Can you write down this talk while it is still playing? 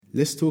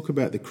Let's talk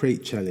about the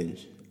crate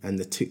challenge and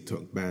the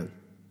TikTok ban.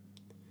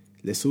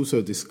 Let's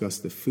also discuss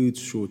the food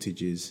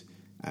shortages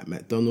at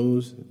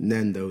McDonald's,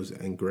 Nando's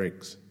and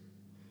Greggs.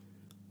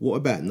 What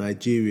about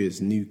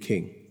Nigeria's new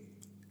king?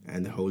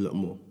 And a whole lot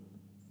more.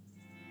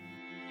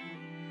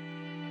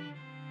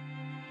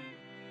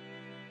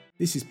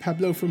 This is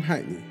Pablo from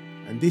Hackney,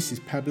 and this is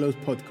Pablo's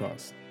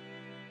podcast.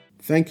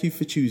 Thank you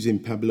for choosing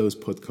Pablo's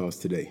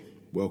podcast today.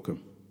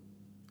 Welcome.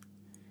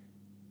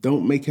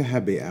 Don't make a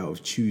habit out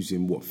of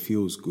choosing what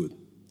feels good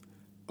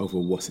over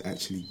what's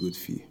actually good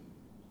for you.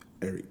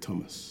 Eric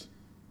Thomas.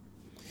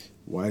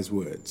 Wise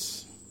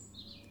words.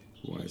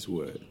 Wise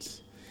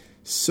words.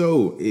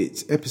 So,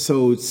 it's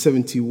episode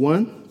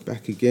 71,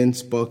 back again,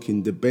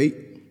 sparking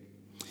debate.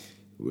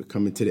 We're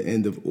coming to the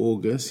end of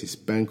August. It's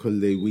bank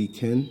holiday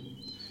weekend.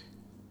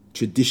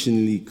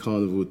 Traditionally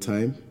carnival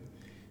time,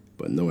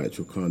 but no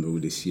actual carnival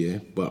this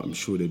year. But I'm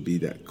sure there'll be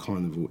that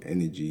carnival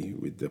energy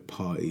with the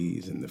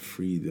parties and the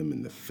freedom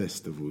and the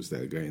festivals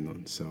that are going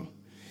on. So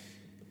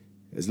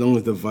as long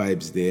as the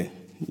vibe's there,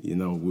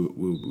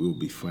 we'll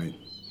be fine.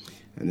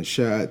 And a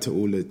shout out to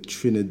all the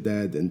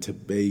Trinidad and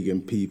Tobago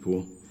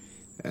people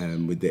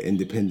with their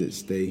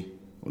Independence Day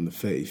on the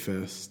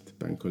 31st,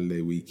 bank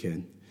holiday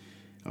weekend.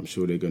 I'm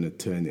sure they're going to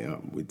turn it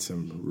up with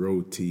some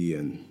roti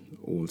and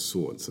all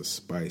sorts of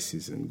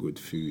spices and good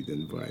food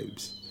and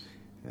vibes.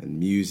 And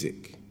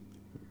music,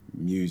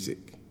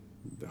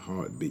 the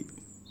heartbeat.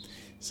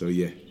 So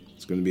yeah,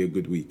 it's going to be a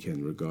good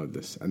weekend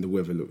regardless. And the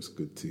weather looks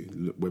good too.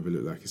 The weather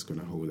looks like it's going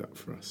to hold up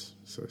for us.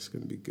 So it's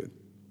going to be good.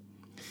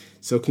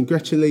 So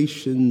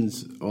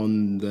congratulations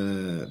on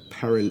the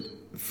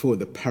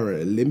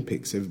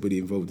Paralympics, everybody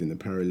involved in the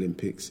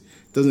Paralympics.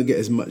 Doesn't get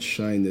as much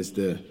shine as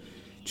the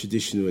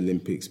traditional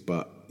Olympics,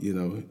 but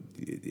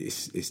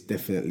it's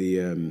definitely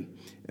a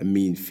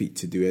mean feat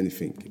to do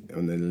anything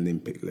on an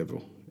Olympic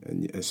level,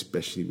 and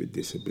especially with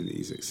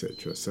disabilities,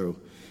 etc. So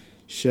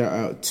shout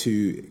out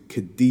to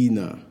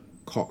Kadina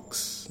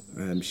Cox.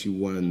 She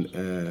won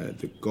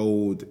the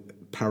gold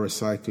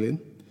paracycling,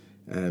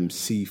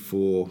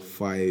 C4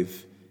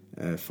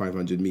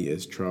 500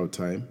 meters trial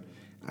time,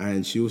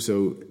 and she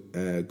also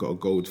got a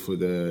gold for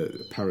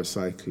the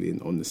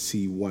paracycling on the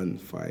C1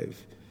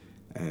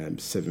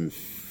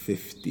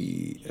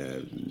 750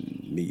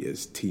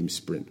 meters team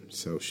sprint.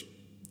 So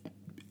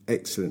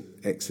excellent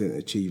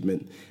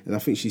achievement. And I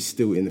think she's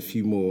still in a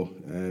few more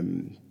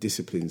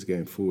disciplines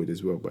going forward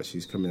as well, but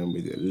she's coming on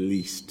with at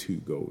least 2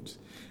 golds.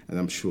 And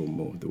I'm sure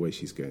more. The way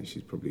she's going,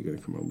 she's probably going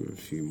to come on with a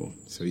few more.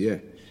 So yeah,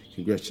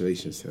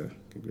 congratulations to her.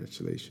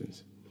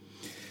 Congratulations.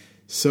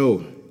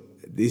 So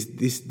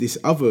this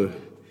other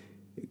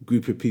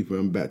group of people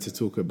I'm about to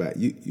talk about,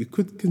 you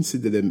could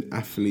consider them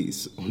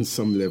athletes on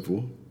some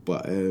level,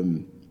 but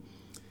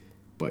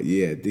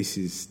yeah, this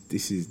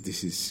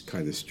is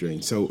kind of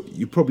strange. So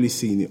you've probably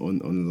seen it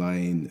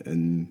online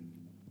and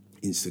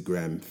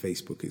Instagram,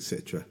 Facebook,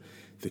 etc.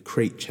 The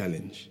crate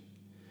challenge.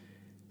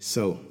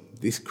 So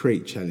this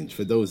crate challenge,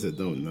 for those that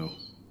don't know,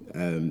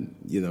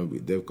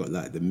 they've got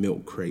like the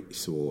milk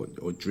crates or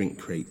drink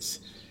crates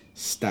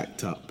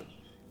stacked up,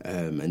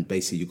 and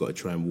basically you've got to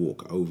try and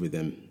walk over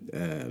them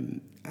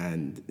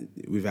and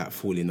without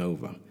falling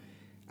over.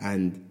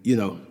 And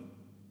the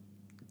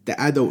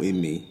adult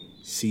in me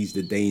sees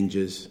the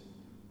dangers,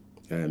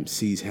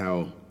 sees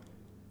how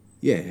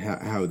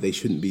they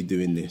shouldn't be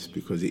doing this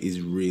because it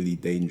is really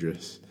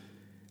dangerous.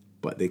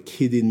 But the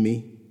kid in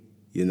me,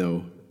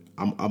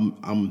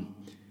 I'm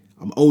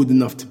old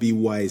enough to be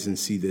wise and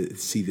see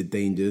the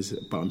dangers,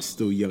 but I'm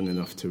still young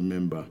enough to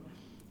remember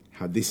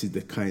how this is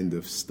the kind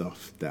of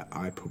stuff that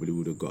I probably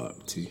would have got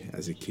up to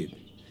as a kid.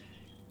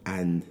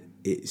 And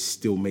it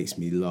still makes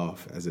me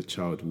laugh as a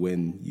child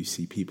when you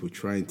see people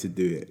trying to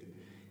do it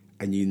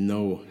and you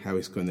know how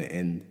it's going to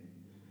end.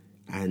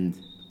 And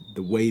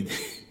the way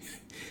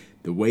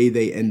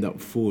they end up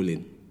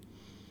falling,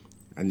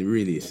 and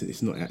really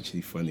it's not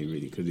actually funny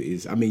really, because it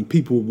is. I mean,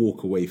 people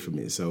walk away from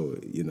it, so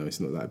it's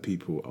not like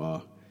people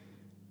are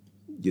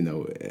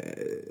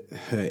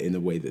hurt in a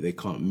way that they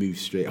can't move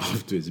straight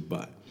afterwards.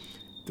 But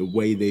the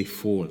way they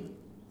fall,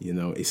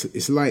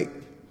 it's like,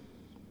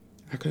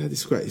 how can I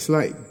describe it? It's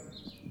like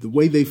the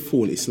way they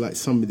fall. It's like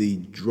somebody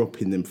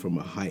dropping them from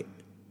a height.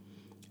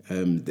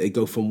 They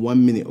go from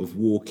 1 minute of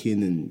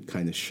walking and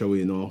kind of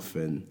showing off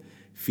and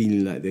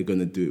feeling like they're going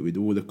to do it with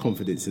all the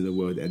confidence in the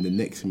world, and the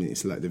next minute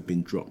it's like they've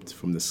been dropped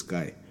from the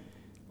sky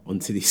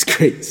onto these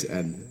crates.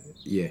 And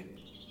yeah,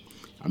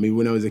 I mean,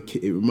 when I was a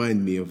kid, it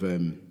reminded me of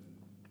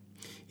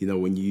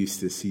when you used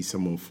to see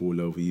someone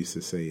fall over, you used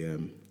to say,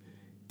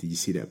 did you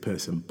see that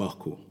person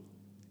buckle?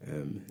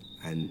 And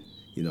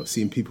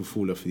seeing people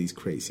fall off of these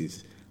crates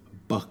is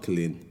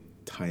buckling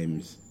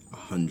times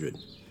 100.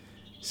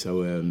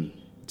 So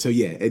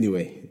yeah,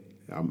 anyway,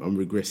 I'm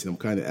regressing. I'm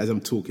kind of, as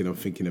I'm talking, I'm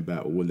thinking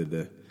about all of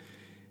the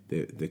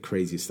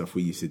crazy stuff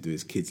we used to do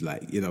as kids,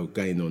 like,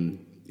 going on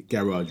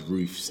garage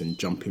roofs and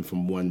jumping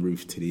from one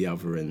roof to the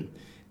other and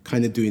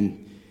kind of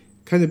being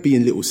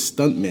little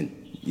stuntmen.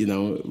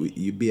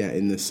 You'd be out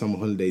in the summer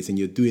holidays and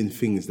you're doing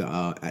things that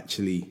are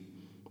actually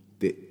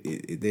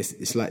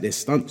it's like they're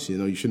stunts, you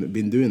know, you shouldn't have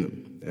been doing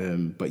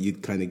them. But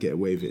you'd kind of get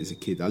away with it as a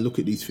kid. I look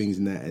at these things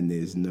now and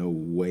there's no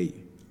way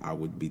I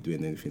would be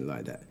doing anything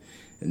like that.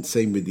 And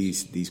same with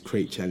these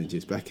crate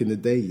challenges. Back in the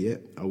day, yeah,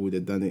 I would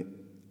have done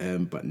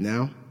it. But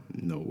now,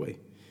 no way.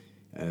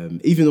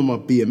 Even on my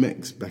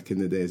BMX back in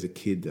the day as a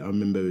kid, I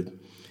remember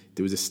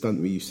there was a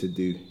stunt we used to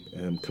do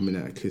coming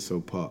out of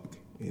Clissold Park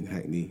in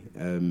Hackney.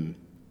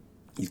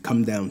 You'd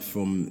come down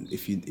from,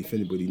 if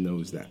anybody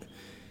knows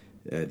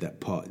that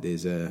part,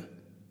 there's a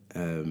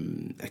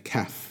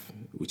calf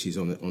which is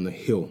on a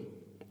hill.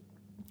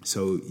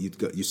 So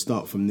you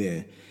start from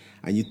there,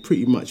 and you'd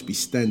pretty much be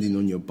standing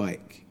on your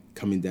bike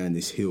coming down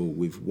this hill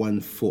with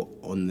one foot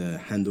on the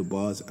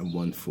handlebars and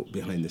one foot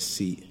behind the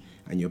seat,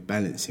 and you're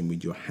balancing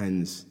with your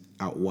hands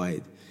out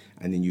wide,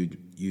 and then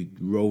you'd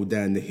roll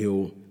down the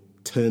hill,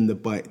 turn the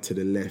bike to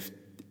the left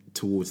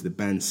towards the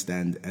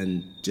bandstand,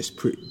 and just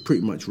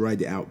pretty much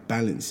ride it out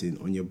balancing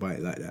on your bike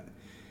like that.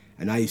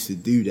 And I used to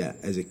do that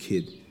as a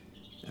kid,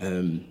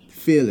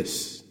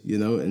 fearless, you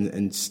know,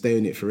 and stay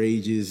on it for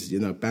ages, you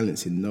know,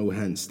 balancing, no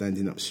hands,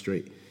 standing up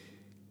straight.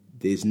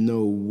 There's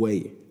no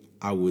way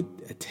I would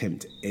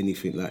attempt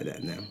anything like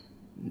that now.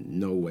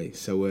 No way.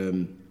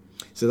 So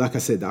like I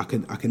said, I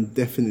can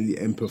definitely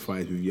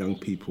empathize with young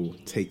people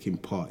taking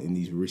part in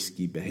these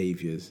risky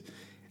behaviors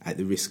at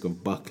the risk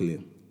of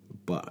buckling.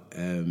 But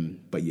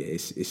yeah,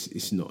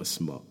 it's not as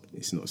smart.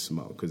 It's not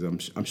smart, because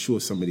I'm sure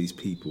some of these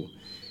people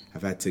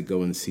have had to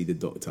go and see the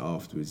doctor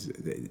afterwards.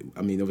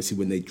 I mean, obviously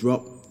when they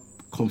drop,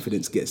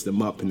 confidence gets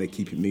them up and they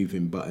keep it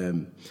moving. But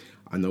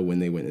I know when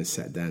they went and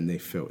sat down, they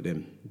felt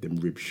them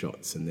rib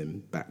shots and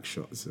them back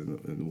shots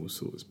and all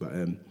sorts. But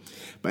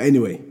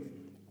anyway,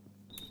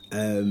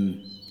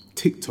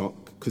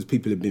 TikTok, because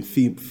people have been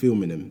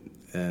filming them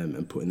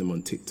and putting them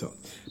on TikTok,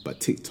 but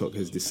TikTok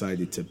has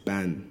decided to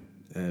ban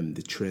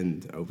the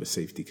trend over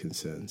safety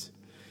concerns.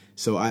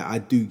 So I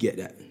do get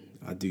that.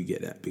 I do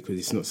get that, because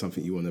it's not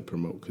something you want to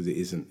promote, because it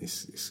isn't.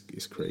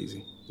 It's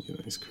crazy. You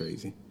know, it's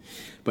crazy.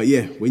 But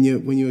yeah, when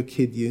you're a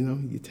kid, you know,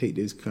 you take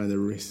those kind of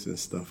risks and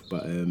stuff.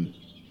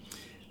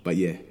 But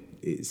yeah,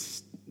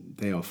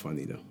 they are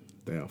funny though.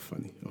 They are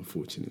funny,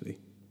 unfortunately.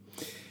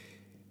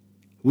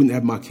 Wouldn't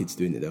have my kids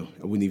doing it though.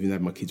 I wouldn't even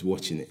have my kids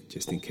watching it,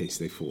 just in case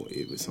they thought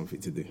it was something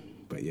to do.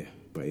 But yeah,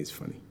 it's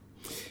funny.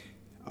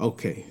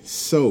 Okay,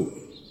 so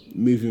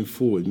moving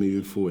forward.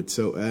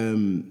 So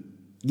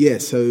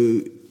so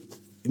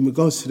in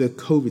regards to the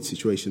COVID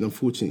situation,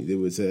 unfortunately, there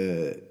was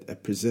a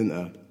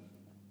presenter,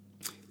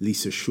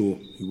 Lisa Shaw,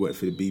 who worked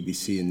for the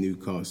BBC in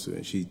Newcastle,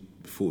 and she's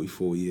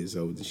 44 years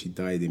old, and she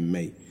died in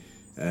May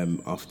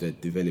after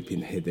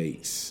developing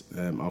headaches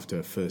after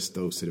her first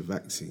dose of the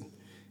vaccine,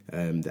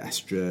 the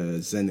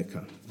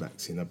AstraZeneca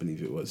vaccine, I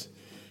believe it was.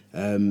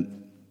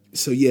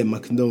 So yeah, my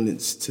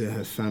condolences to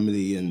her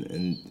family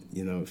and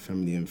you know,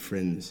 family and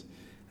friends.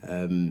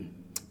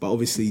 But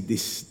obviously,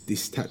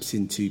 this taps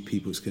into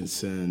people's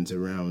concerns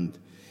around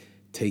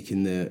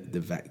taking the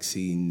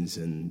vaccines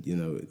and, you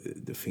know,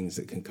 the things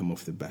that can come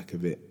off the back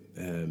of it.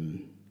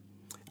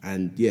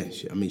 And yeah,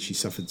 she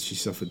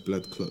suffered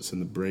blood clots in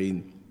the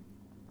brain,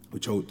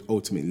 which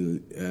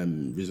ultimately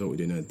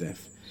resulted in her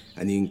death.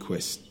 And the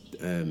inquest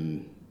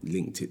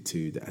linked it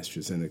to the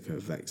AstraZeneca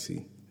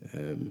vaccine.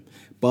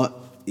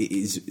 But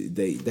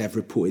they have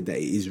reported that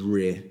it is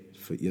rare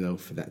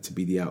for that to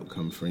be the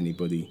outcome for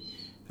anybody.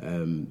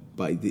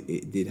 But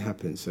it did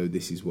happen. So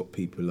this is what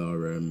people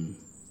are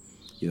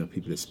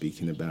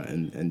speaking about.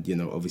 And you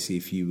know, obviously,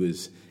 if you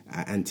was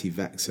an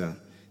anti-vaxxer,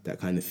 that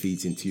kind of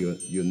feeds into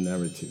your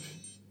narrative,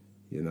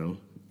 you know.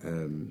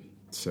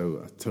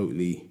 So I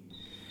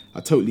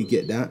totally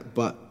get that.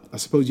 But I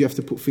suppose you have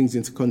to put things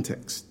into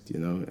context, you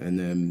know,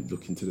 and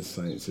look into the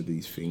science of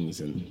these things,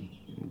 and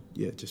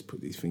yeah, just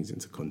put these things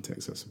into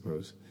context, I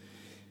suppose.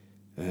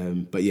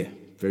 But yeah,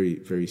 very,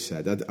 very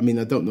sad. I mean,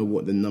 I don't know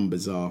what the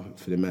numbers are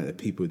for the amount of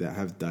people that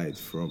have died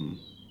from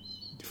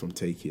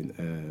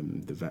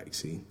taking the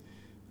vaccine.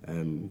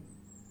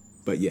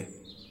 But yeah,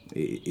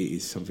 it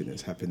is something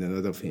that's happened, and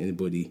I don't think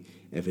anybody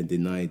ever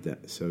denied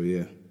that. So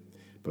yeah,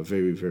 but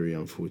very, very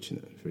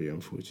unfortunate. Very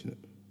unfortunate.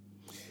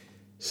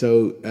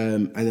 So,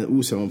 and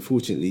also,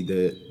 unfortunately,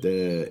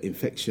 the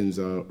infections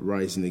are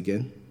rising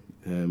again,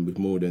 with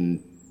more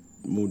than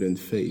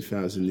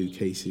 30,000 new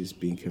cases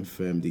being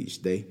confirmed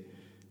each day.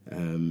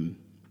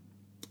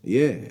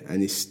 Yeah,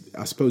 and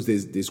I suppose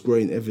there's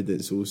growing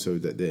evidence also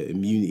that the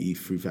immunity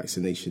through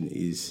vaccination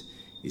is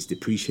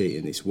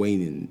depreciating, it's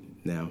waning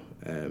now,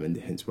 and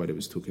hence why they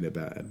was talking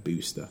about a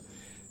booster.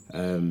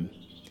 And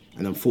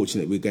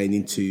unfortunately, we're going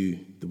into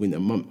the winter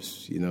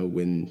months, you know,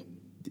 when,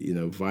 you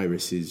know,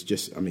 viruses,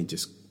 just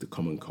the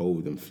common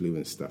cold and flu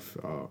and stuff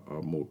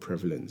are more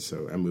prevalent.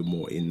 So, and we're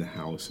more in the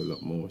house a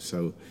lot more.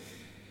 So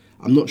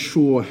I'm not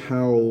sure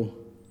how,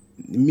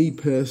 me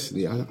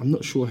personally, I'm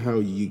not sure how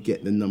you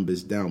get the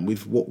numbers down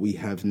with what we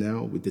have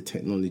now, with the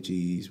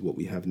technologies, what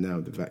we have now,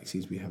 the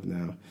vaccines we have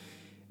now,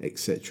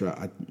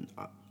 etc.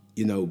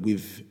 You know,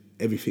 with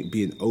everything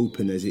being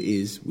open as it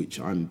is, which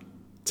I'm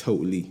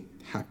totally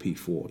happy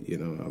for, you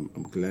know,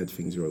 I'm glad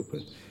things are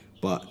open.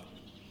 But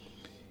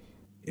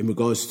in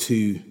regards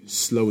to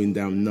slowing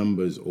down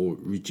numbers or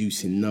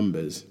reducing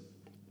numbers,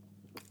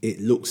 it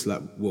looks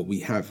like what we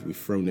have. We've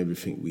thrown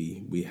everything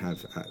we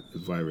have at the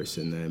virus,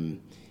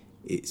 and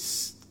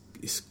it's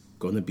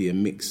going to be a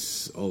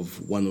mix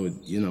of one, or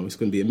it's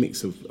going to be a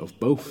mix of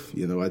both.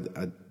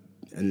 I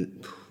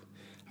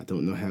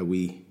don't know how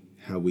we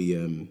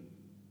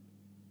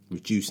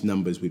reduce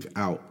numbers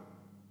without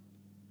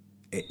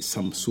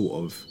some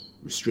sort of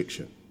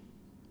restriction,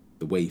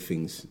 the way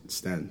things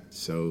stand.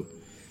 So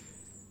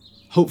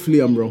hopefully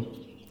I'm wrong,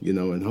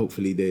 and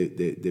hopefully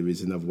there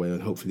is another way,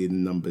 and hopefully the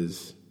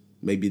numbers.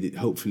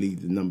 Hopefully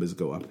the numbers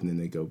go up and then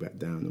they go back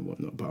down and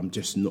whatnot. But I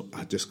just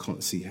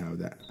can't see how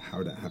that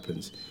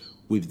happens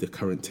with the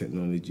current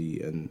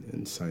technology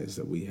and science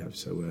that we have.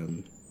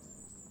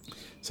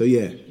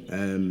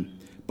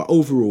 But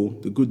overall,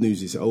 the good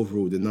news is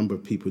the number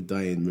of people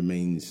dying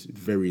remains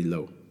very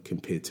low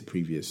compared to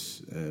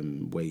previous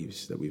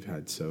waves that we've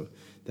had. So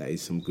that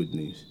is some good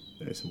news.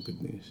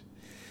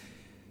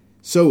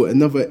 So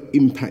another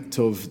impact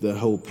of the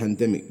whole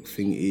pandemic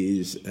thing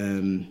is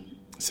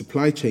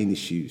supply chain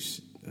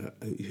issues.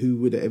 Who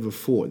would have ever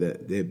thought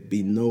that there'd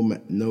be no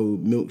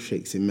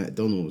milkshakes in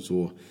McDonald's,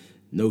 or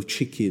no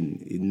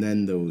chicken in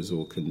Nando's,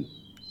 or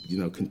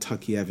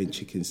Kentucky having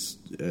chicken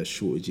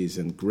shortages,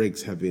 and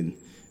Greg's having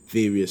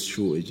various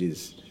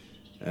shortages.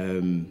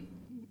 You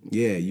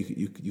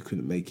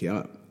couldn't make it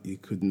up. You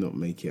could not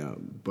make it up.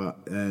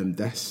 But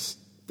that's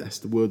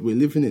the world we're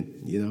living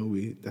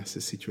in. That's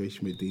the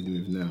situation we're dealing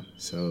with now.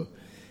 So.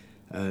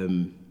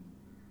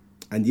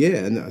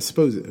 And I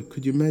suppose,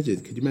 could you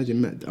imagine,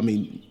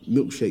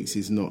 milkshakes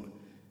is not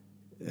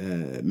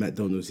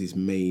McDonald's'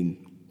 main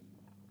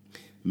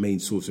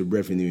source of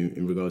revenue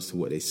in regards to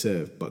what they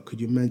serve. But could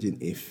you imagine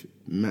if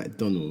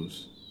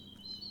McDonald's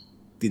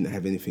didn't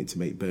have anything to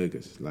make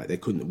burgers? Like they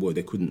couldn't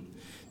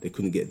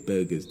get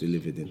burgers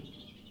delivered in.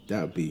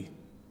 That would be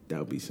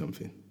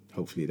something.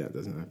 Hopefully that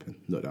doesn't happen.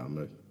 Not that I'm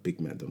a big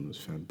McDonald's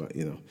fan, but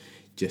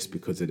just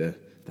because of the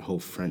whole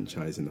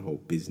franchise and the whole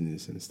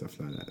business and stuff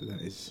like that,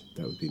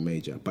 that would be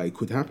major. But it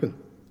could happen.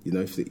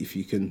 If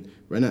you can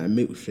run out of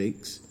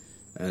milkshakes,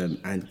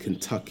 and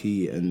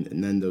Kentucky and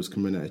Nando's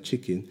can run out of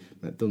chicken,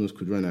 McDonald's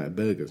could run out of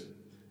burgers,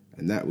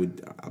 and that would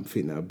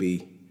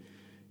be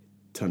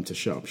time to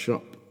shut up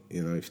shop.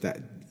 If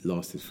that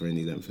lasted for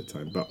any length of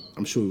time. But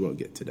I'm sure we won't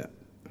get to that.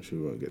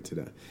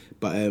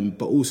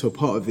 But also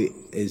part of it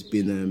has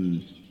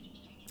been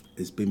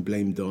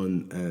blamed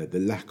on the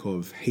lack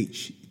of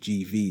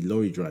HGV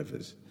lorry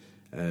drivers.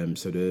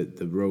 So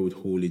the Road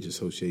Haulage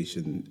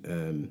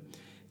Association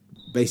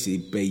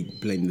basically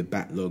blamed the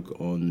backlog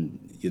on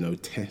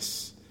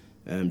tests,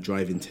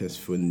 driving tests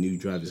for new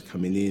drivers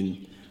coming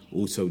in.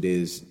 Also,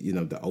 there's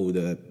the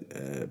older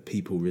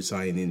people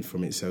resigning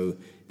from it. So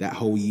that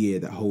whole year,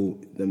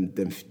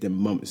 them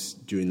months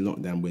during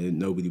lockdown where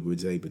nobody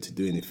was able to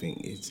do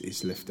anything,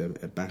 it's left a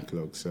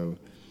backlog. So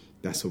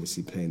that's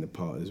obviously playing a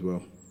part as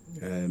well.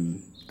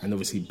 And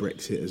obviously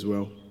Brexit as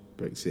well.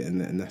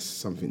 And that's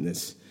something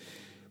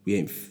we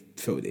ain't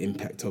felt the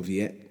impact of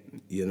yet,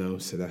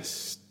 so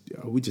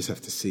we just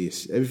have to see.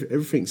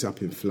 Everything's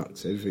up in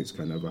flux. Everything's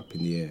kind of up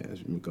in the air as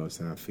in regards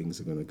to how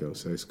things are going to go.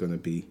 So it's going to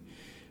be,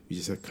 we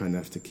just kind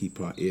of have to keep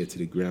our ear to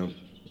the ground,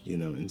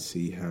 and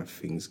see how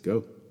things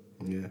go.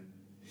 Yeah.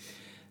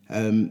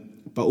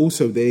 But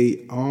also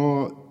they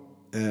are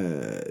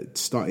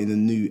starting a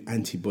new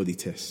antibody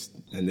test,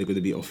 and they're going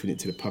to be offering it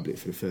to the public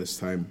for the first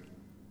time.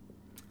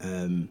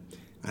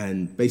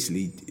 And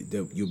basically,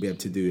 you'll be able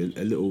to do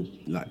a little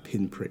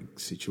pinprick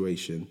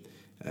situation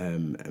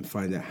and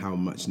find out how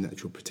much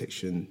natural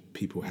protection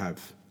people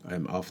have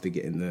after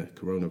getting the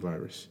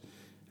coronavirus.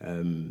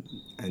 And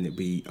it'll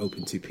be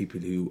open to people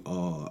who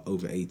are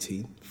over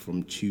 18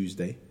 from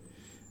Tuesday.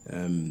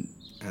 But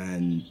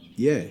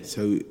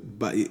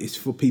it's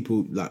for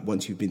people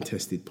once you've been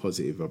tested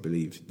positive, I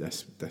believe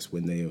that's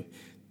when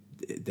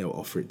they'll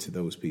offer it to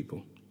those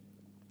people.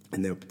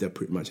 And they'll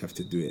pretty much have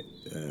to do it.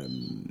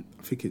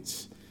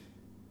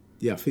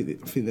 I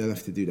think they'll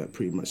have to do that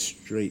pretty much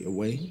straight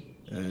away,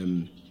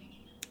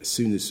 as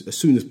soon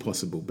as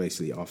possible.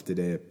 Basically, after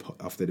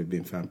they've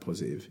been found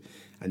positive,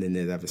 and then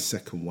they'll have a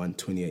second one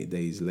 28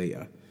 days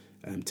later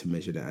to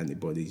measure the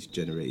antibodies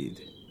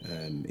generated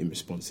in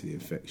response to the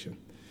infection.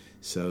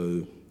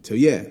 So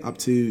up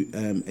to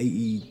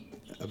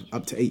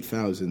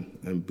 8,000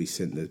 will be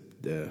sent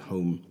the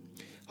home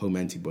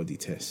antibody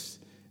tests.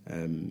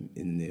 In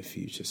the near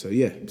future. So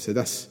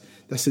that's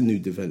a new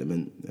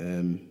development.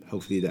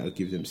 Hopefully that will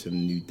give them some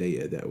new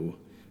data that will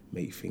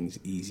make things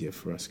easier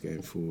for us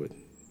going forward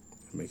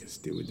and make us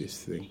deal with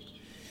this thing.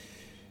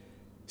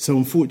 So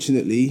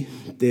unfortunately,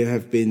 there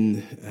have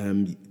been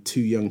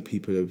 2 young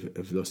people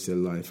have lost their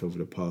life over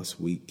the past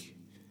week.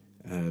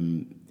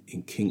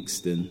 In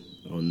Kingston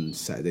on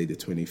Saturday the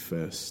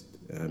 21st,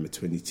 a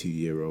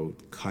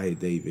 22-year-old Kai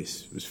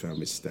Davis was found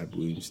with stab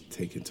wounds,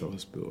 taken to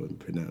hospital and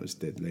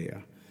pronounced dead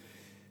later.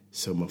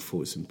 So my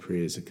thoughts and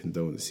prayers and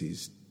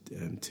condolences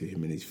to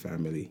him and his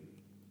family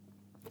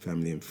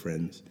and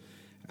friends.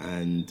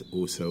 and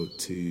also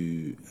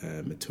to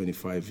a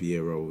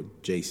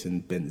 25-year-old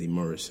Jason Bentley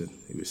Morrison,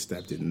 who was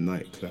stabbed in a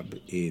nightclub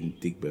in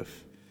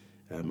Digbeth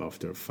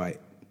after a fight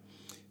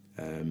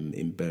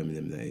in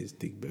Birmingham, that is,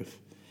 Digbeth.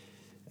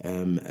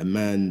 A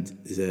man,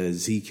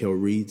 Ezekiel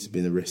Reed's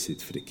been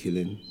arrested for the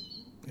killing.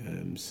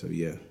 So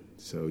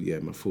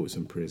my thoughts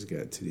and prayers go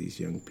out to these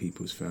young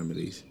people's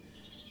families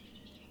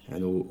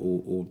and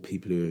all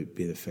people who have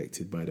been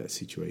affected by that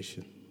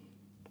situation.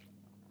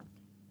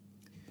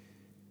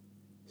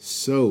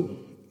 So,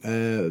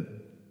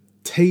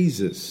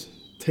 tasers.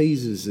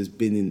 Tasers has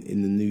been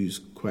in the news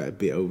quite a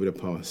bit over the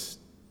past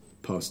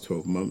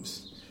 12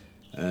 months,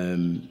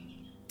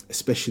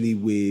 especially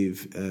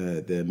with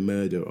the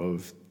murder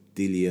of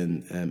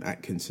Dillian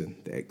Atkinson,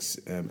 the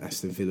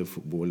ex-Aston Villa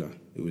footballer,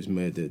 who was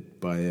murdered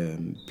by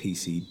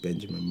PC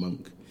Benjamin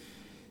Monk.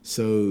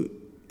 So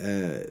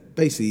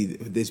basically,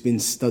 there's been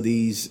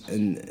studies,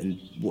 and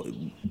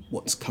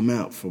what's come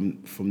out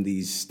from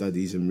these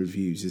studies and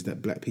reviews is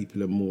that black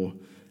people are more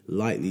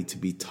likely to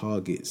be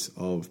targets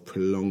of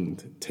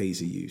prolonged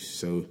taser use.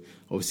 So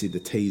obviously the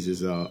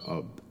tasers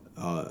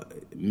are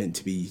meant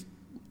to be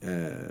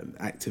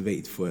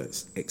activated for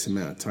X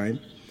amount of time,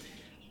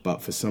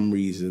 but for some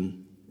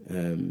reason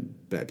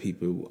black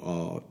people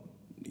are,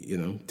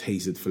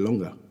 tasered for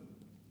longer,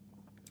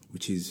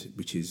 which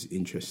is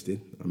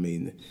interesting. I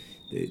mean,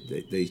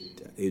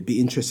 it'd be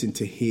interesting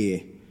to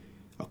hear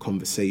a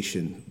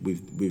conversation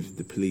with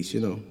the police.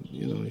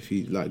 If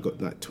you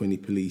got 20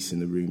 police in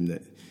the room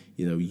that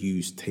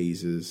used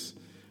tasers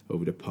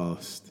over the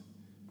past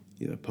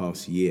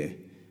year,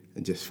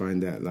 and just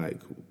find out,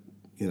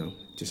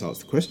 just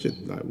ask the question,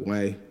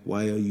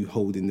 why are you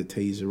holding the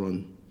taser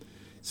on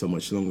so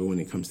much longer when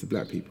it comes to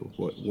black people?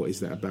 What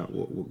is that about?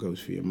 What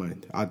goes through your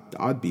mind?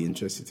 I'd be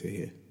interested to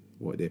hear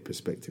what their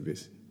perspective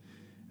is.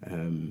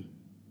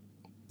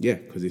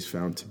 Because it's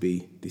found to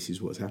be, this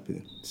is what's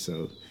happening.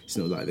 So it's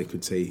not like they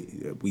could say,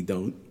 we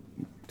don't.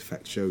 The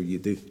facts show you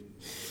do.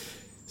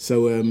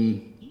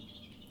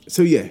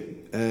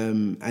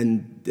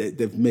 And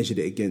they've measured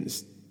it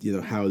against,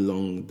 how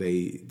long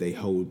they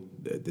hold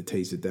the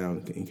taser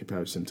down in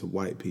comparison to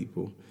white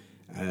people.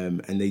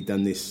 And they've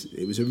done this,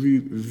 it was a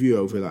review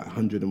over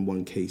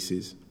 101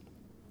 cases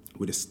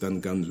where the stun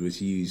guns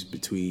was used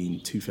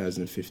between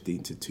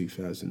 2015 to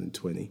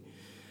 2020.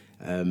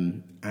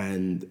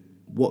 And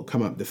what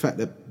come up, the fact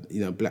that,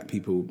 black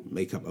people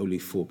make up only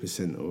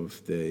 4%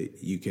 of the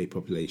UK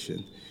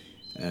population,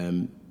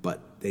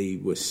 but they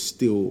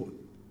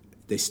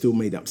still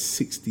made up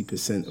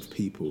 60% of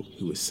people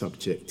who were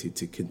subjected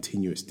to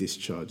continuous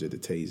discharge of the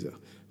taser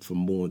for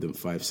more than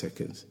 5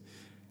 seconds.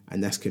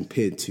 And that's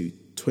compared to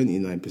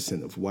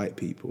 29% of white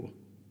people,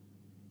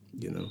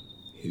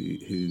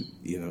 who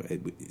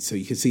so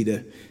you can see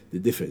the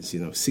difference,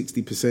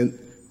 60%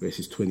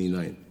 versus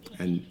 29%.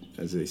 And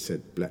as I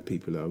said, black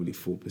people are only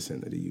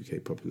 4% of the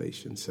UK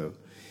population. So,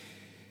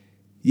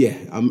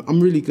 I'm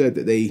really glad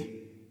that they,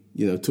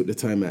 took the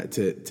time out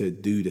to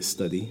do the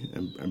study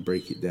and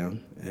break it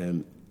down.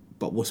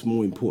 But what's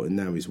more important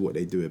now is what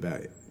they do about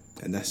it.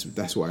 And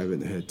that's what I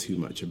haven't heard too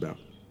much about,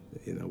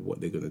 what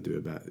they're going to do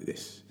about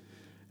this.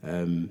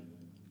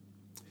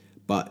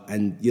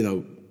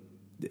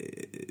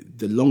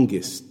 The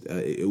longest,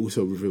 it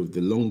also revealed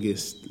the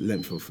longest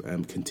length of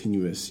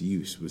continuous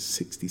use was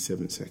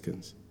 67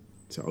 seconds.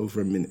 So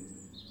over a minute,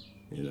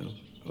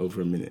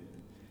 over a minute.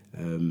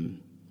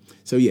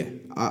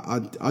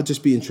 I'd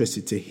just be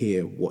interested to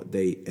hear what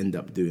they end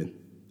up doing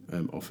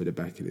off of the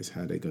back of this,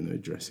 how they're going to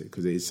address it,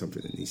 because it is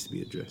something that needs to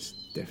be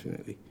addressed,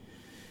 definitely.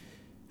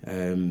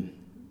 And,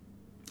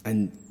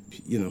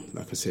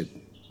 like I said,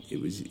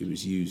 it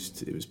was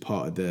used, it was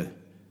part of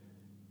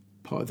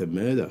the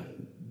murder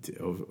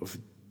of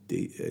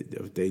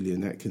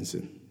Dillian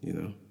Atkinson,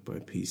 by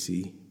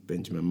PC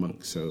Benjamin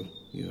Monk. So,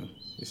 it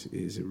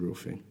is a real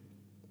thing.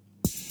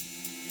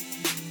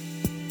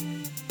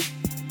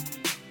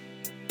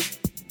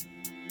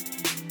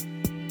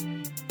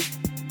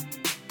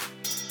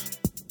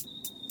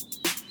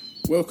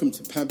 Welcome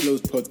to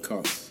Pablo's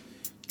podcast.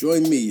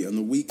 Join me on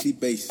a weekly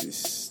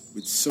basis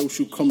with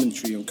social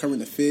commentary on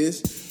current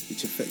affairs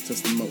which affect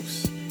us the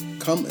most.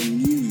 Come and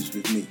muse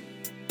with me.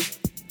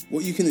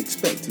 What you can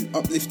expect is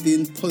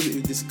uplifting,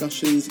 positive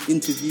discussions,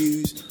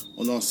 interviews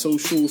on our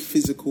social,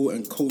 physical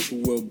and cultural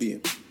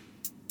well-being.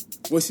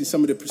 Voicing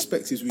some of the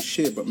perspectives we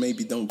share but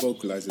maybe don't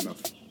vocalise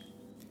enough.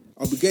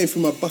 I'll be going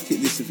through my bucket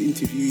list of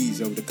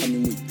interviewees over the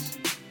coming weeks.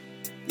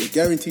 You're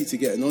guaranteed to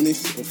get an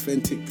honest,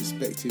 authentic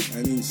perspective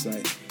and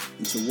insight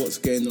into what's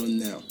going on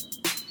now.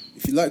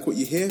 If you like what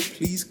you hear,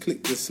 please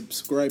click the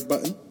subscribe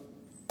button.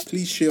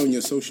 Please share on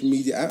your social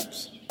media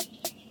apps.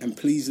 And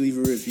please leave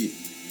a review.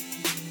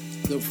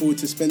 I look forward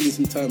to spending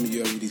some time with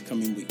you over these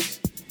coming weeks.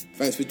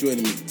 Thanks for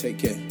joining me. Take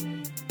care.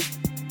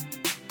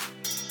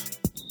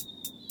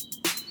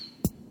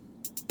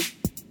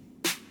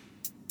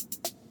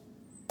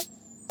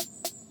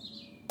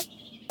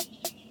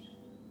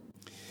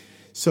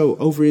 So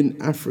over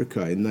in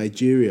Africa, in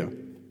Nigeria,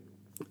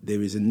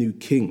 there is a new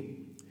king,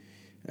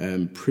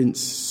 Prince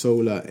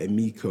Sola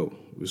Emiko,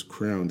 was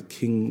crowned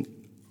King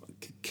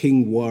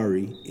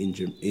Wari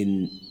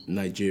in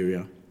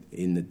Nigeria,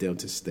 in the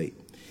Delta State.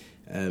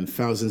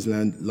 Thousands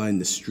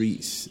lined the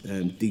streets.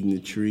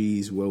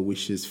 Dignitaries,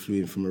 well-wishers flew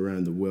in from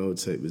around the world.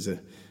 So it was a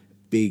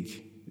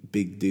big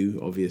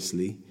do,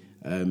 obviously.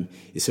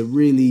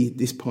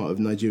 This part of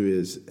Nigeria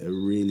is a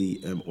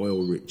really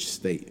oil-rich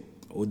state.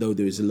 Although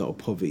there is a lot of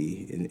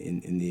poverty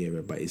in the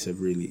area, but it's a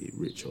really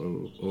rich,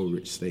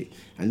 oil-rich state.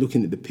 And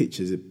looking at the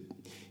pictures,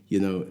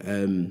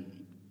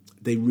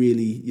 they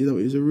really, it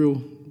was a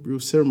real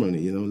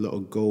ceremony. A lot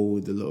of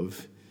gold, a lot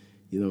of,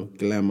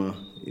 glamour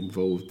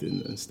involved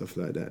and stuff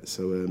like that.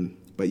 So,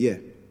 but yeah,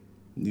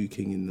 new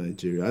king in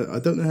Nigeria. I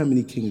don't know how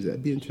many kings.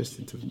 It'd be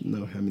interesting to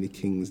know how many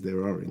kings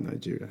there are in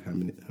Nigeria. How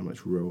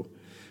much royal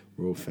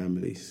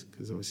families,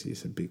 because obviously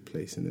it's a big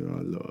place and there are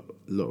a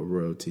lot of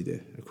royalty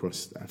there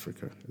across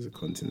Africa as a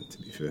continent,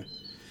 to be fair.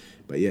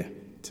 But yeah,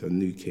 it's a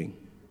new king,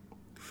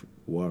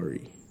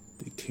 Wari,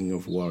 the king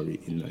of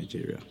Wari in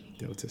Nigeria,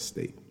 Delta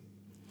State.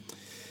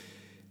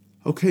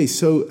 Okay,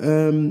 so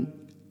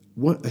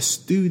a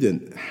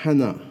student,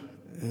 Hannah,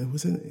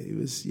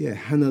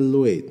 Hannah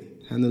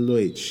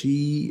Lloyd.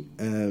 She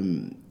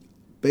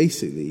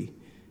basically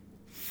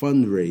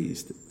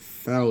fundraised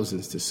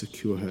thousands to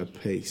secure her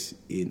place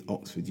in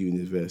Oxford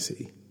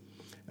University.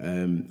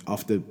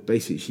 After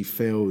basically she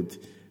failed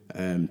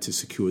to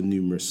secure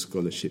numerous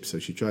scholarships, so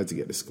she tried to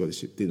get the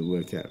scholarship, didn't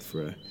work out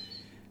for her.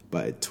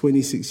 But at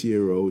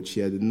 26-year-old,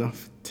 she had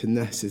enough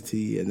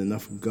tenacity and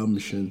enough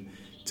gumption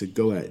to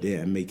go out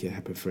there and make it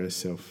happen for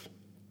herself.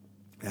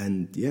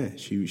 And yeah,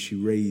 she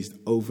raised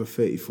over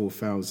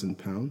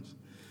 £34,000,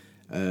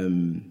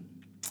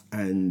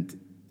 and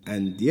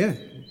yeah,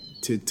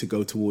 to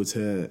go towards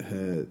her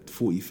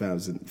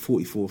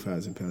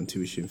 £44,000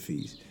 tuition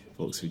fees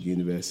for Oxford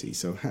University.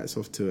 So hats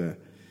off to her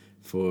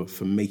for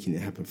making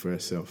it happen for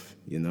herself.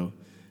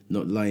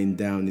 Not lying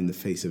down in the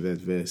face of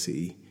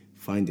adversity,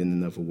 finding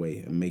another way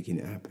and making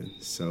it happen.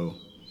 So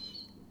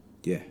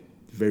yeah,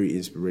 very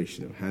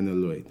inspirational. Hannah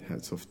Lloyd,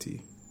 hats off to you.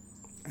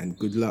 And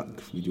good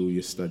luck with all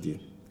your studying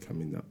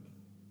coming up.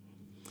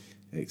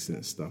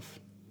 Excellent stuff.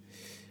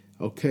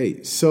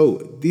 Okay,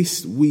 so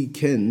this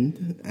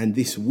weekend and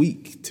this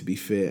week, to be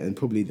fair, and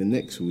probably the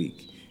next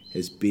week,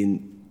 has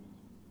been,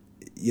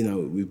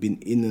 we've been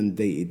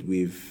inundated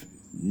with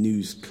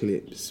news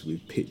clips,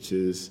 with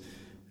pictures,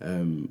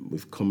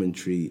 with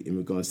commentary in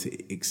regards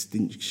to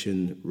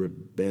Extinction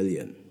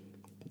Rebellion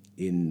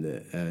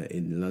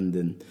in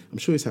London. I'm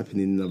sure it's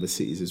happening in other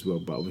cities as well,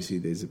 but obviously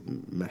there's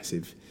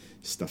massive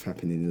stuff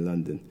happening in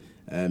London.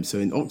 So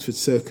in Oxford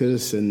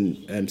Circus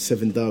and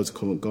Seven Dials,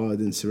 Covent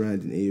Garden,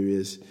 surrounding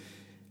areas,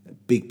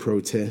 big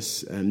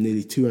protests,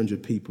 nearly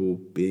 200 people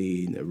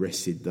being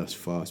arrested thus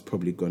far. It's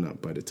probably gone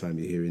up by the time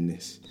you're hearing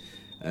this.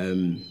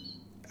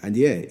 And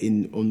yeah,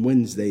 on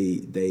Wednesday,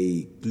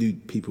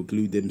 people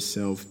glued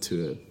themselves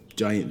to a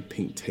giant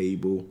pink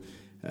table,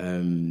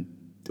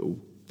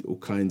 all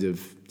kinds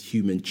of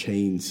human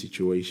chain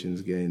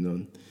situations going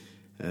on.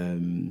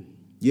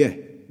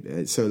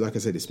 So like I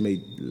said, it's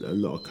made a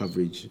lot of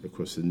coverage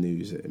across the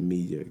news and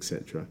media,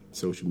 etc.,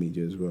 social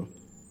media as well.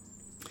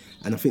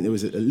 And I think there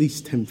was at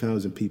least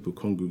 10,000 people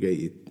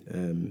congregated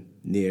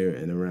near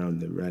and around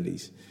the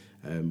rallies,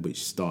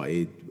 which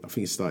started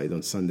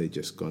on Sunday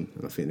just gone,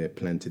 and I think they're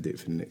planned to do it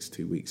for the next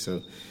 2 weeks.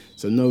 So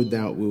no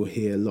doubt we'll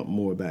hear a lot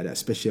more about that,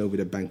 especially over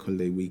the bank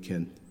holiday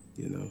weekend,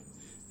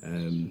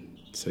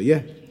 So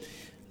yeah,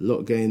 a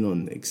lot going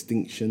on.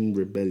 Extinction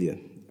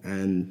Rebellion.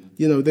 And,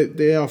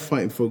 they are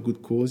fighting for a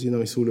good cause.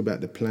 It's all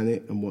about the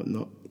planet and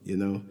whatnot,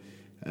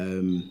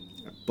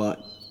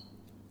 But,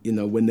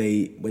 when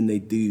they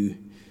do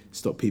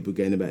stop people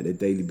going about their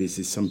daily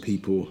business, some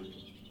people,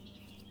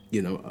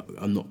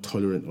 are not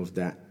tolerant of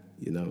that,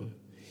 even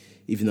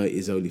though it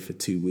is only for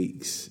 2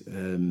 weeks.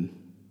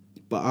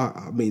 But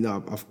I've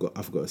got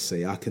to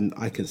say, I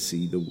can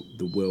see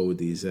the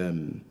world is,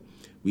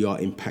 we are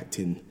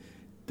impacting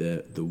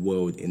the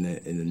world in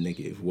a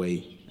negative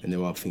way, and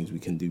there are things we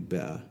can do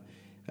better.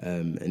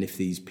 And if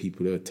these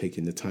people are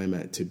taking the time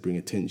out to bring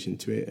attention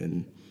to it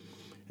and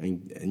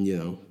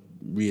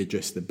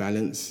readdress the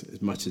balance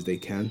as much as they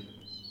can,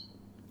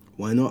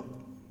 why not?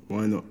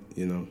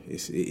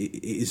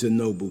 It is a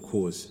noble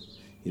cause.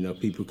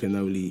 People can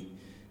only,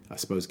 I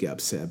suppose, get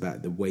upset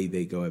about the way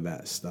they go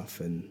about stuff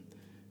and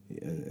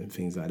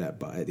things like that.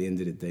 But at the end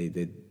of the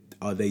day,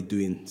 are they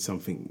doing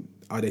something?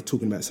 Are they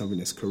talking about something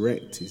that's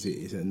correct? Is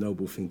it a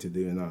noble thing to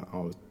do? And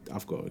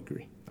I've got to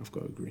agree.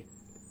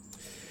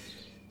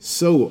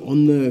 So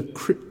on the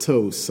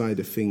crypto side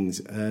of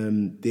things,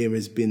 there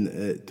has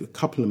been a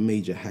couple of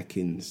major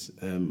hackings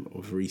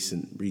of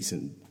recent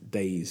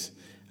days.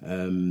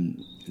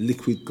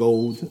 Liquid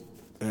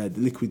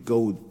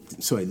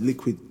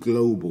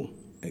Global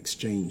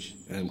Exchange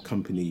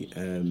company,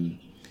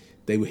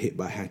 they were hit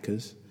by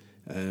hackers.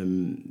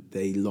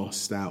 They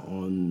lost out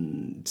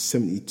on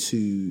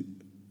 £72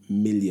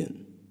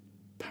 million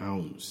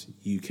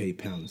UK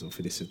pounds off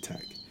of this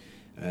attack.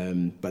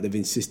 But they've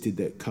insisted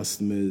that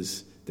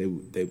customers, they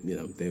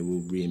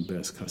will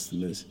reimburse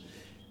customers.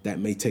 That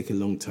may take a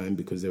long time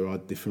because there are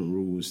different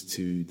rules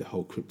to the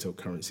whole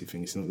cryptocurrency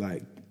thing. It's not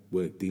like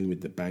we're dealing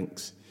with the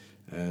banks.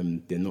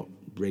 They're not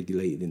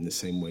regulated in the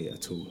same way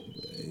at all.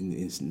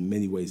 In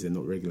many ways, they're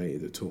not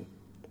regulated at all.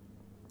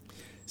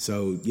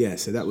 So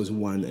that was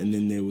one. And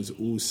then there was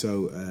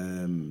also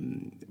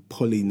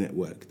Poly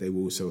Network. They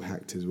were also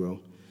hacked as well.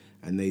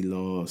 And they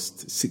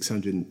lost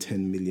 $610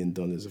 million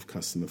of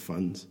customer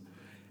funds.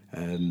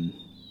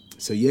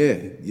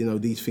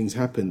 These things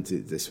happened.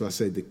 That's why I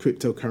say the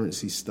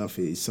cryptocurrency stuff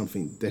is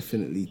something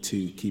definitely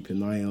to keep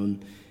an eye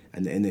on.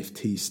 And the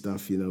NFT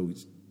stuff,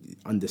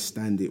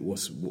 understand it,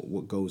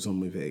 what goes on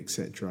with it,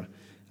 etc.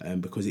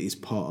 Because it is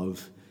part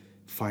of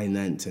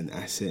finance and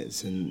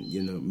assets and,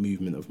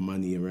 movement of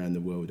money around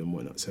the world and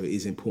whatnot. So it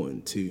is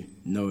important to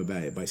know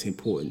about it, but it's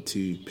important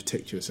to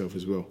protect yourself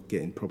as well,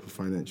 getting proper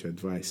financial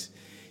advice,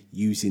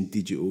 using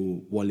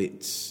digital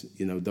wallets,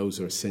 those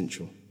are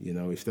essential.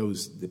 If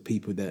the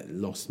people that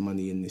lost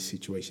money in this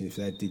situation, if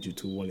they had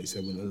digital wallets,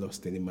 they wouldn't have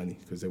lost any money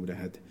because they would have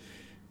had,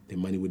 their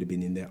money would have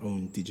been in their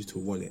own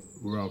digital wallet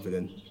rather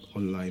than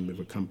online with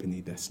a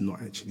company that's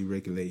not actually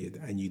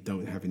regulated and you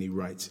don't have any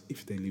rights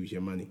if they lose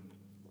your money.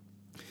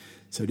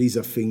 So these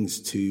are things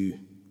to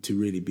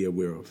really be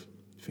aware of.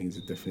 Things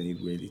are definitely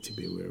really to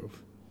be aware of.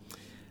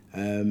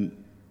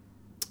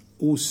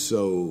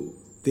 Also,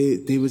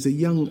 there was a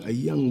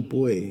young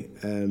boy.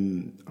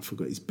 I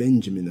forgot, it's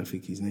Benjamin, I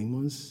think his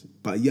name was,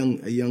 but a young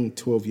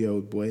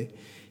 12-year-old boy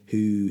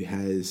who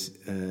has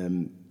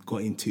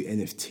got into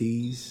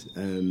NFTs.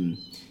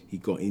 He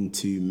got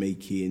into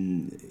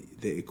making,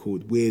 they're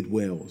called Weird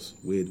Whales.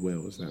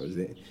 That was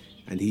it.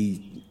 And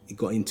he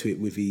got into it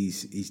with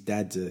his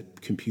dad's a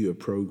computer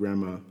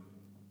programmer,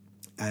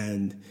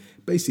 and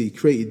basically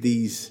created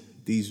these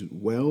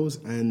whales,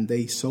 and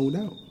they sold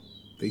out.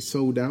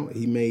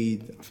 He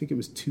made, I think it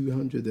was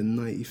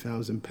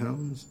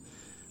 £290,000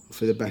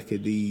 for the back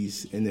of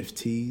these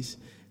NFTs,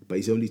 but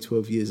he's only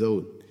 12 years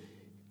old.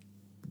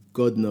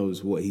 God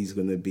knows what he's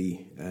going to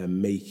be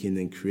making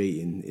and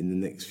creating in the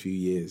next few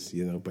years,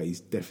 but he's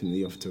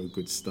definitely off to a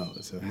good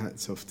start. So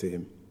hats off to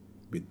him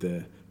with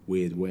the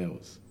Weird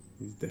Whales.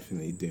 He's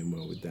definitely doing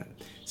well with that.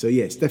 So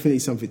it's definitely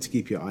something to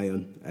keep your eye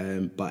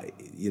on, but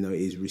it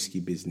is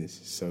risky business.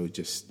 So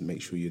just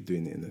make sure you're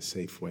doing it in a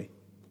safe way.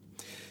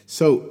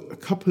 So a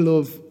couple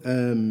of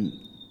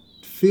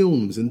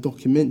films and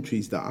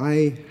documentaries that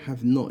I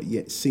have not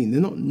yet seen.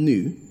 They're not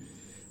new,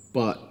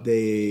 but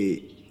they're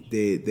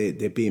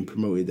being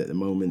promoted at the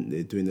moment.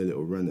 They're doing a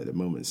little run at the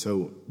moment.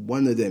 So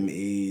one of them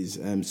is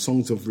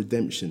Songs of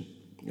Redemption,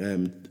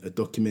 a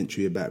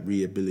documentary about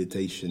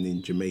rehabilitation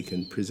in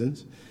Jamaican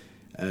prisons.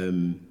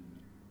 And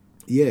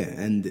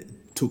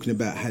talking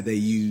about how they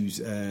use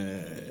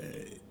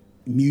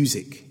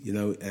music,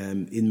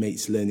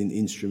 inmates learning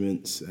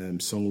instruments,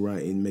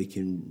 songwriting,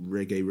 making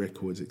reggae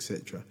records,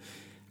 etc.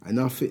 And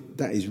I think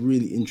that is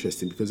really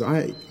interesting because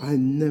I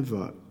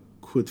never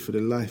could for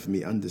the life of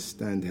me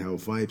understand how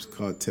Vybz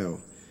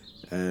Kartel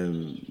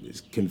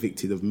is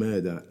convicted of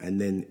murder and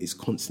then is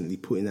constantly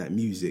putting out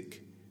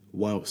music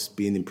whilst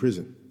being in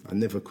prison. I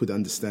never could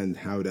understand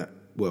how that,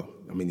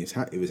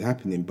 it was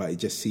happening, but it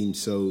just seemed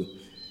so,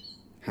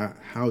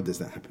 how does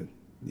that happen?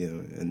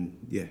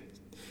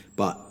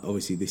 But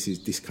obviously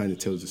this kind of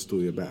tells a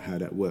story about how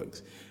that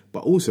works.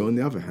 But also on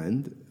the other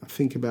hand, I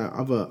think about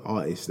other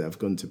artists that have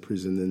gone to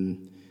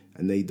prison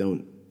and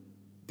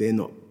they're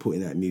not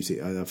putting out music.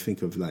 And I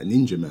think of like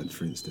Ninja Man,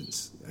 for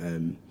instance,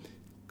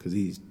 because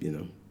he's,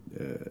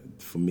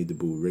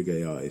 formidable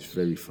reggae artist,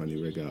 very funny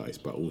reggae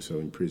artist, but also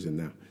in prison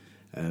now.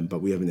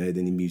 But we haven't heard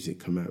any music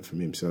come out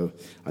from him. So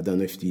I don't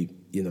know if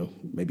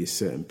maybe it's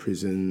certain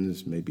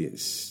prisons, maybe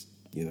it's,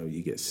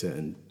 you get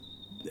certain,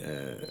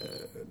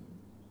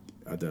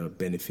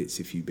 benefits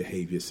if you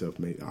behave yourself.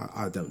 Maybe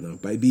I don't know.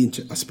 But it'd be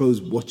I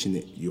suppose watching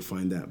it, you'll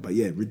find out. But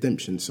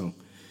Redemption Song.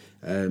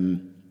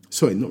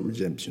 Sorry, not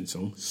Redemption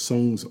Song.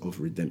 Songs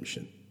of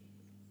Redemption.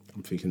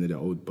 I'm thinking of the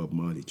old Bob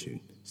Marley tune.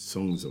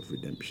 Songs of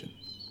Redemption.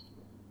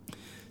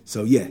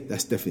 So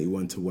that's definitely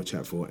one to watch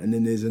out for. And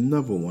then there's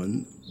another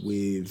one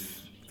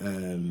with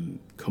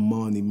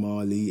Kamani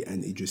Marley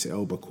and Idris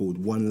Elba called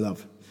One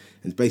Love.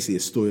 And it's basically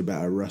a story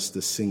about a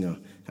Rasta singer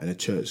and a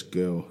church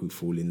girl who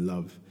fall in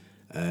love.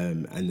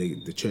 And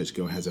the church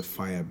girl has a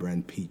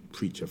firebrand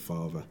preacher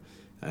father,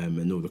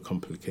 and all the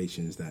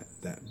complications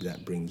that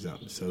brings up.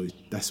 So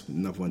that's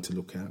another one to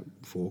look out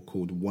for,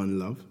 called One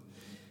Love.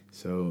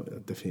 So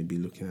I'll definitely be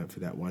looking out for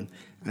that one.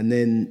 And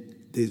then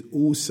there's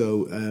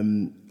also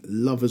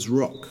Lovers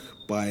Rock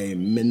by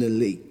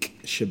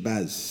Menelik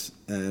Shabazz.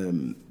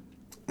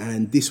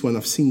 And this one,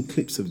 I've seen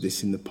clips of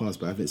this in the past,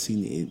 but I haven't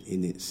seen it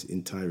in its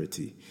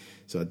entirety.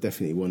 So I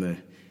definitely want to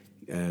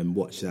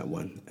watch that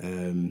one.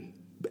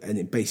 And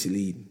it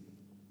basically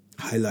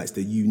highlights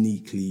the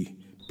uniquely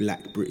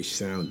black British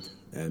sound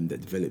that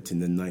developed in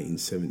the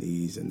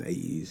 1970s and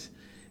 80s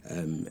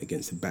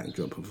against the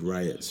backdrop of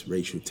riots,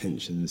 racial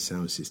tensions,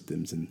 sound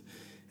systems, and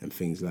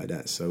things like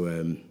that. So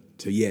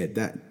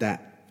that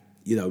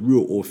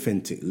real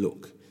authentic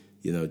look,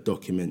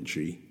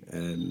 documentary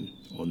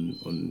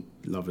on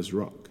Lovers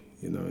Rock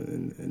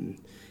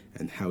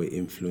and how it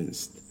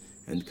influenced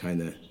and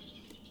kind of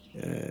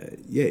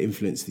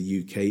influenced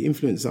the UK,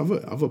 influenced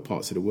other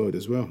parts of the world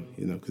as well,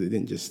 because it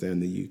didn't just stay on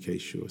the UK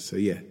shore. So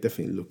yeah,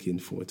 definitely looking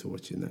forward to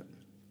watching that.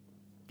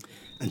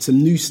 And some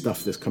new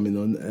stuff that's coming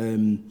on.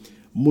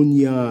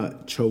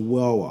 Munya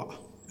Chawawa,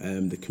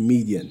 the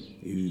comedian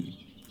who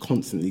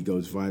constantly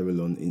goes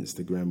viral on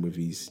Instagram with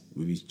his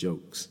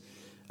jokes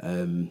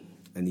and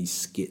his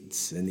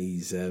skits and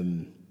his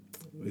Unknown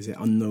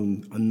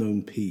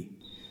P,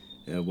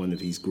 one of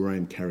his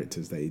grime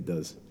characters that he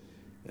does.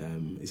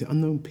 Is it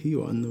Unknown P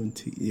or Unknown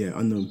T? Yeah,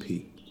 Unknown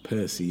P.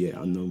 Percy,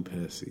 yeah, Unknown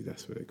Percy,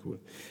 that's what they call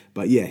it.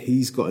 But yeah,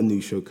 he's got a new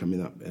show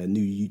coming up, a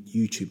new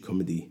YouTube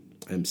comedy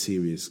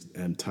series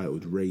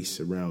titled Race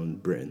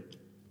Around Britain.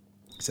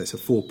 So it's a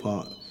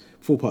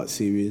four-part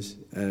series.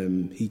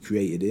 He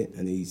created it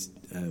and he's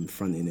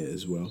fronting it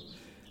as well.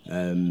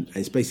 And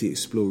it's basically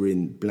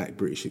exploring Black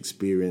British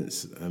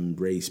experience,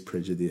 race,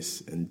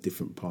 prejudice, and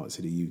different parts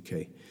of the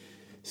UK.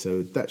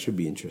 So that should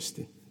be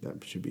interesting.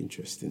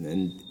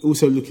 And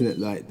also looking at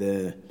like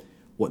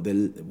what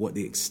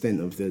the extent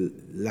of the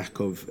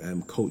lack of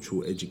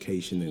cultural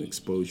education and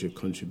exposure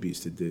contributes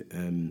to the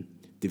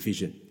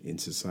division in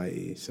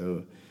society.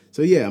 So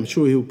yeah, I'm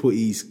sure he'll put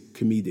his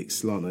comedic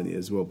slant on it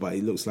as well. But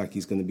it looks like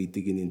he's going to be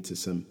digging into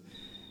some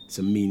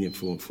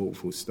meaningful and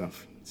thoughtful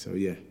stuff. So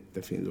yeah,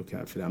 definitely look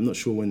out for that. I'm not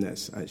sure when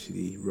that's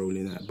actually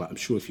rolling out, but I'm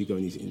sure if you go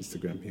on his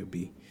Instagram, he'll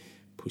be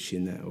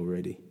pushing that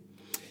already.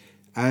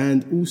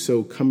 And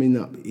also coming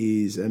up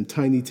is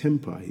Tinie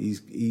Tempah.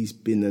 He's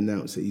been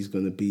announced that he's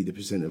going to be the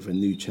presenter of a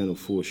new Channel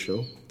 4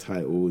 show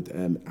titled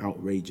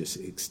Outrageous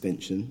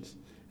Extensions,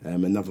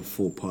 another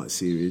 4-part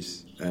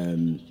series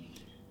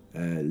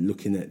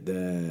looking at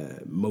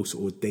the most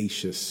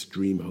audacious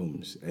dream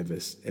homes ever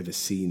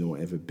seen or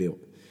ever built.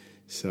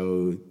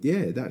 So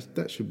yeah,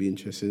 that should be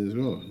interesting as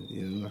well.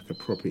 Like a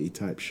property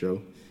type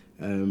show.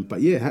 But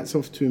yeah, hats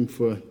off to him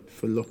for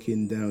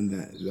locking down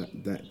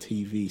that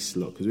TV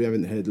slot, because we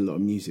haven't heard a lot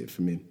of music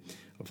from him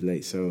of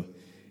late. So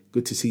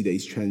good to see that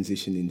he's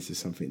transitioning into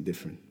something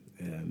different.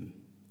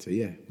 So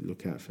yeah,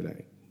 look out for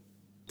that,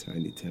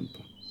 Tinie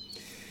Tempah.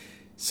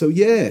 So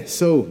yeah,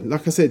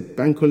 like I said,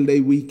 bank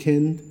holiday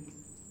weekend,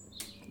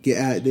 get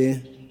out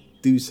there,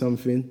 do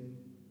something,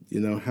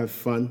 have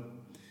fun,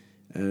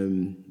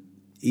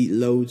 eat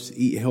loads,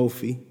 eat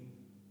healthy,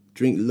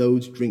 drink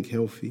loads, drink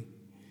healthy.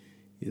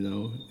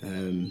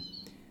 And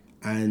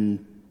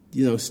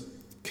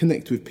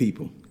connect with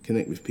people.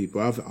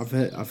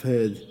 I've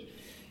heard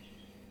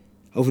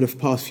over the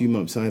past few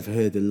months, I've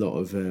heard a lot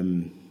of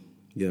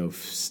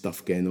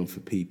stuff going on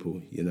for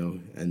people,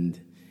 and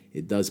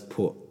it does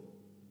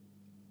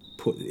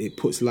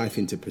puts life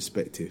into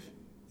perspective.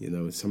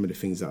 Some of the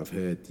things that I've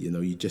heard,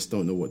 you just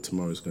don't know what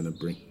tomorrow's going to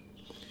bring.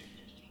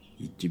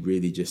 You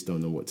really just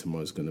don't know what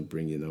tomorrow's going to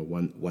bring.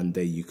 One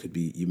day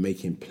you're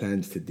making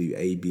plans to do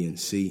A, B, and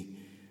C.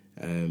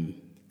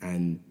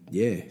 And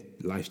yeah,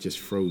 life just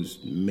throws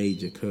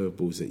major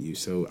curveballs at you.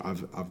 So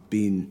I've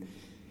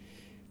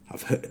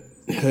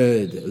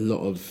heard a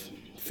lot of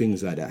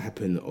things like that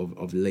happen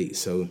of late.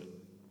 So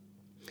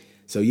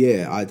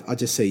yeah, I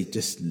just say,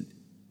 get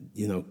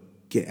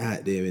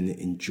out there and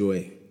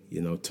enjoy.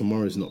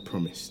 Tomorrow's not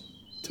promised.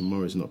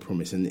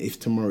 And if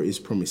tomorrow is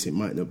promised, it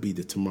might not be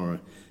the tomorrow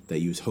that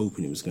you was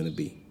hoping it was going to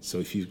be. So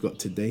if you've got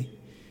today,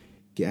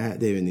 get out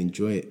there and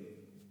enjoy it.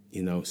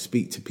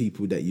 Speak to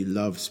people that you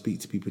love, speak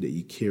to people that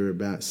you care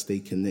about, stay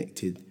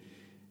connected.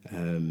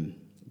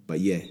 But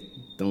yeah,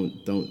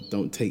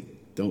 don't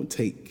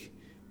take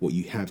what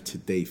you have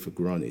today for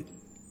granted,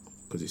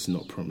 because it's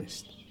not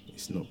promised.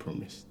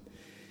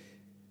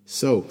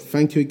 So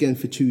thank you again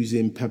for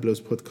choosing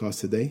Pablo's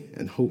podcast today,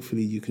 and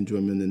hopefully you can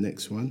join me on the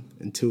next one.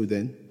 Until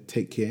then,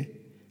 take care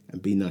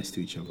and be nice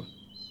to each other.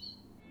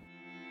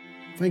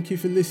 Thank you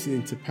for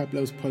listening to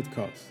Pablo's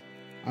podcast.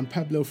 I'm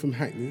Pablo from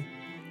Hackney,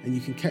 and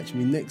you can catch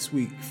me next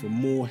week for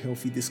more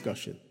healthy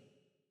discussion.